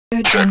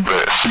Jungle.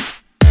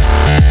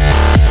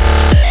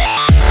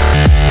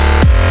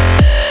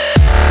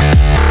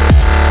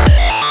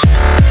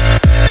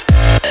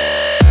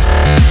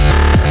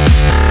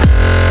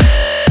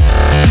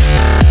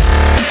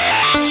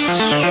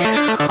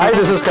 Hi,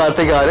 this is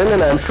Kartik Aaryan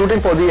and I am shooting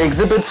for the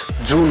exhibit's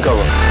June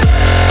cover.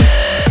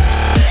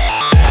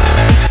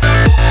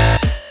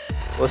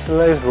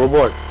 Personalized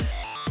robot.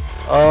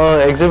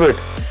 Exhibit.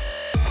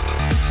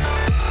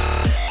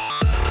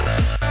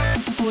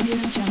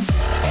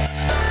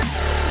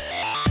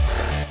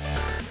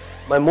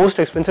 My most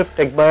expensive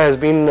tech buy has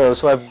been,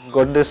 so I've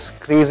got this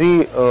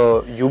crazy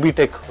UB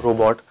Tech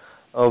robot,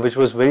 which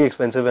was very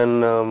expensive, and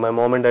my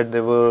mom and dad,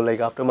 they were like,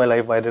 after my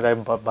life, why did I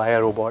buy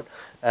a robot?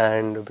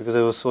 And because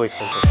it was so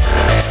expensive.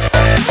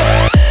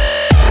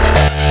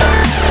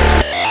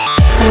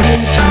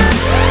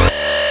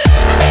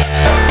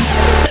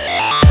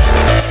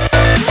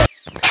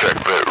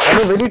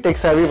 I'm a very tech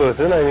savvy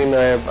person. I mean,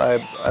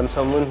 I'm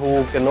someone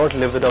who cannot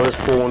live without his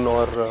phone,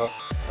 or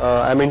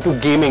I'm into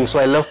gaming, so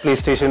I love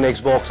PlayStation,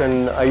 Xbox,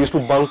 and I used to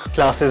bunk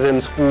classes in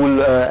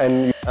school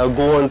and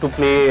go on to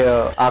play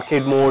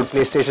arcade mode,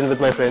 PlayStation with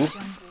my friends.